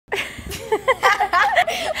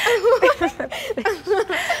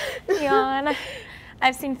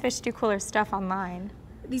I've seen fish do cooler stuff online.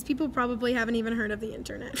 These people probably haven't even heard of the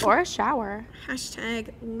internet. Or a shower.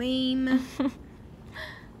 Hashtag lame.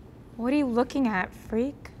 What are you looking at,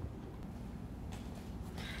 freak?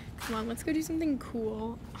 Come on, let's go do something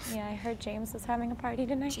cool. Yeah, I heard James is having a party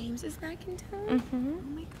tonight. James is back in town? Mm-hmm. Oh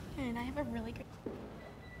my god, I have a really good...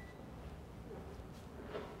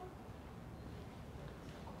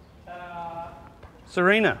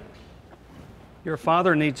 Serena, your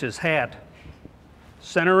father needs his hat.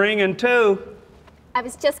 Centering in 2. I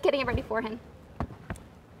was just getting it ready for him.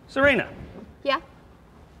 Serena, Yeah?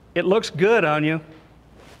 it looks good on you.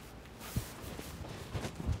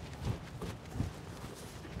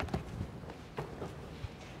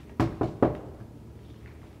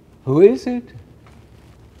 Who is it?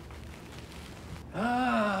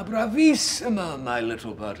 Ah, bravissima, my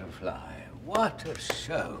little butterfly. What a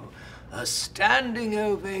show. A standing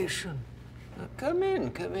ovation. Come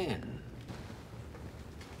in, come in.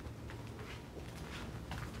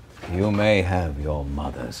 You may have your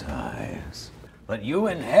mother's eyes, but you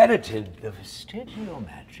inherited the vestigial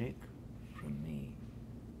magic from me.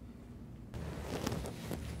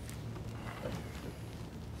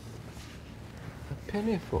 A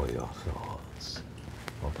penny for your thoughts,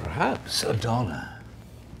 or perhaps $1.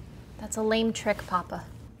 That's a lame trick, Papa.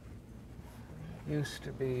 Used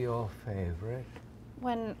to be your favorite.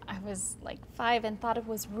 When I was like 5 and thought it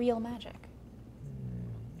was real magic.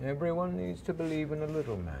 Everyone needs to believe in a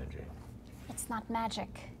little magic. It's not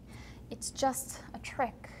magic. It's just a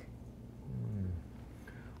trick.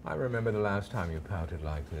 I remember the last time you pouted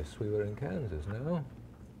like this. We were in Kansas, no?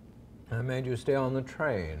 I made you stay on the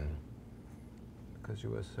train because you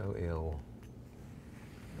were so ill.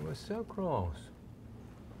 You were so cross.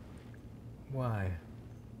 Why?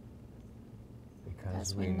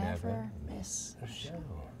 Because we never miss a show.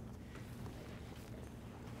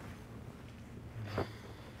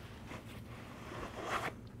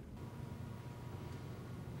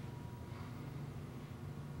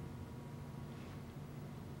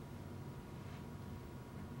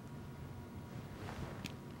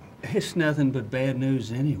 It's nothing but bad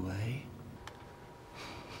news anyway.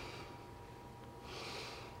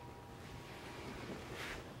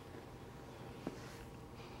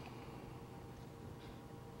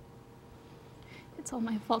 It's all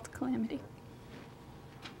my fault, Calamity.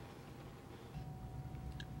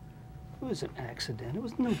 It was an accident. It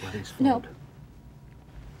was nobody's fault. No.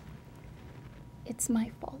 It's my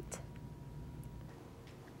fault.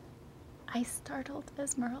 I startled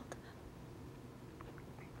Esmeralda.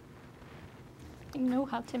 I know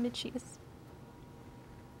how timid she is.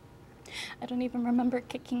 I don't even remember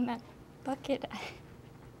kicking that bucket.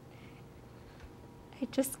 I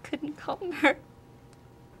just couldn't calm her.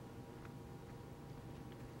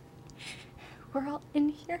 We're all in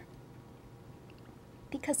here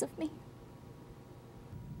because of me.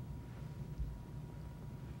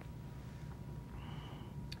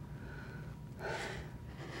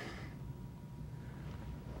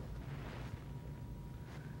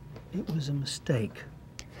 It was a mistake.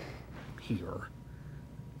 Here.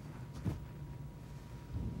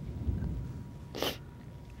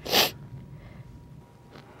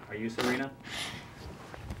 Are you Serena?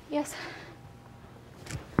 Yes.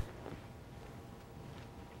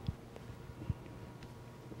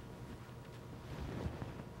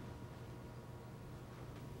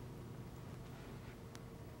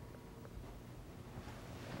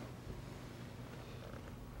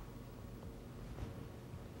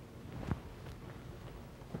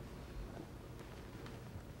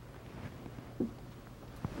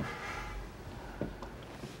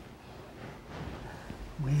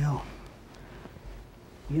 Well,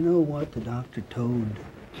 you know what the doctor told the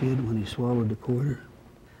kid when he swallowed the quarter?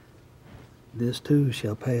 This too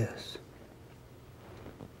shall pass.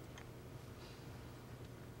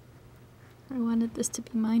 I wanted this to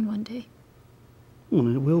be mine one day. Well,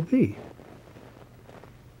 it will be.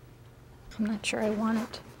 I'm not sure I want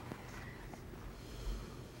it.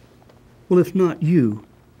 Well, if not you,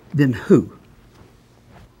 then who?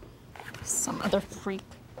 Some other freak.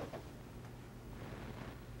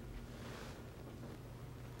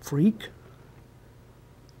 Freak?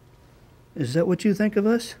 Is that what you think of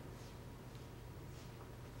us?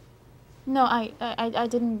 No, I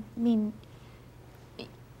didn't mean...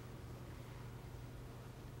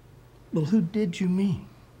 Well, who did you mean?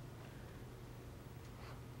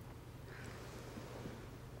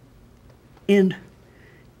 And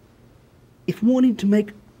if wanting to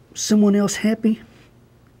make someone else happy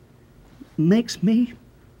makes me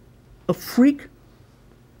a freak,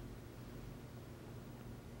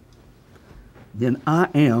 then I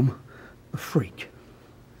am a freak.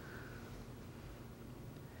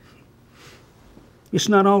 It's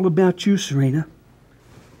not all about you, Serena.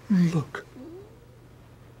 Look.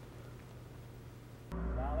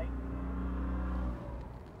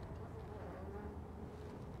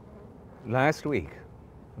 Last week,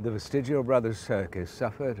 the Vestigial Brothers Circus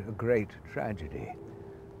suffered a great tragedy.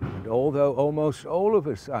 And although almost all of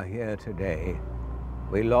us are here today,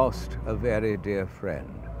 we lost a very dear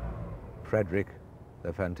friend, Frederick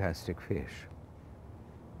the Fantastic Fish.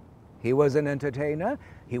 He was an entertainer,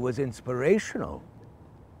 he was inspirational,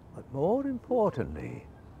 but more importantly,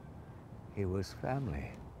 he was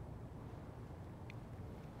family.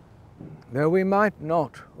 Though we might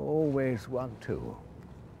not always want to,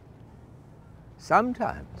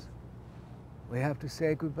 sometimes we have to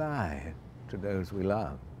say goodbye to those we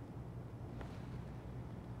love.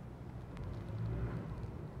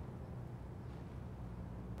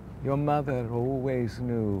 Your mother always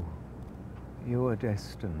knew you were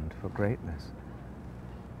destined for greatness.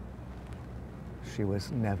 She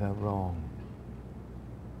was never wrong.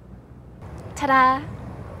 Ta-da!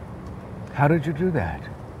 How did you do that?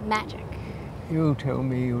 Magic. You tell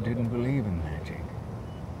me you didn't believe in magic.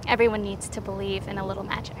 Everyone needs to believe in a little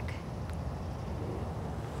magic.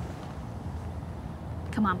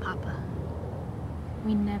 Come on, Papa.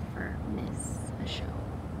 We never miss a show.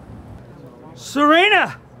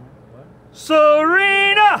 Serena!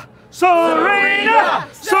 Serena! Serena!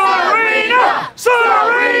 Serena!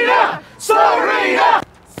 Serena! Serena!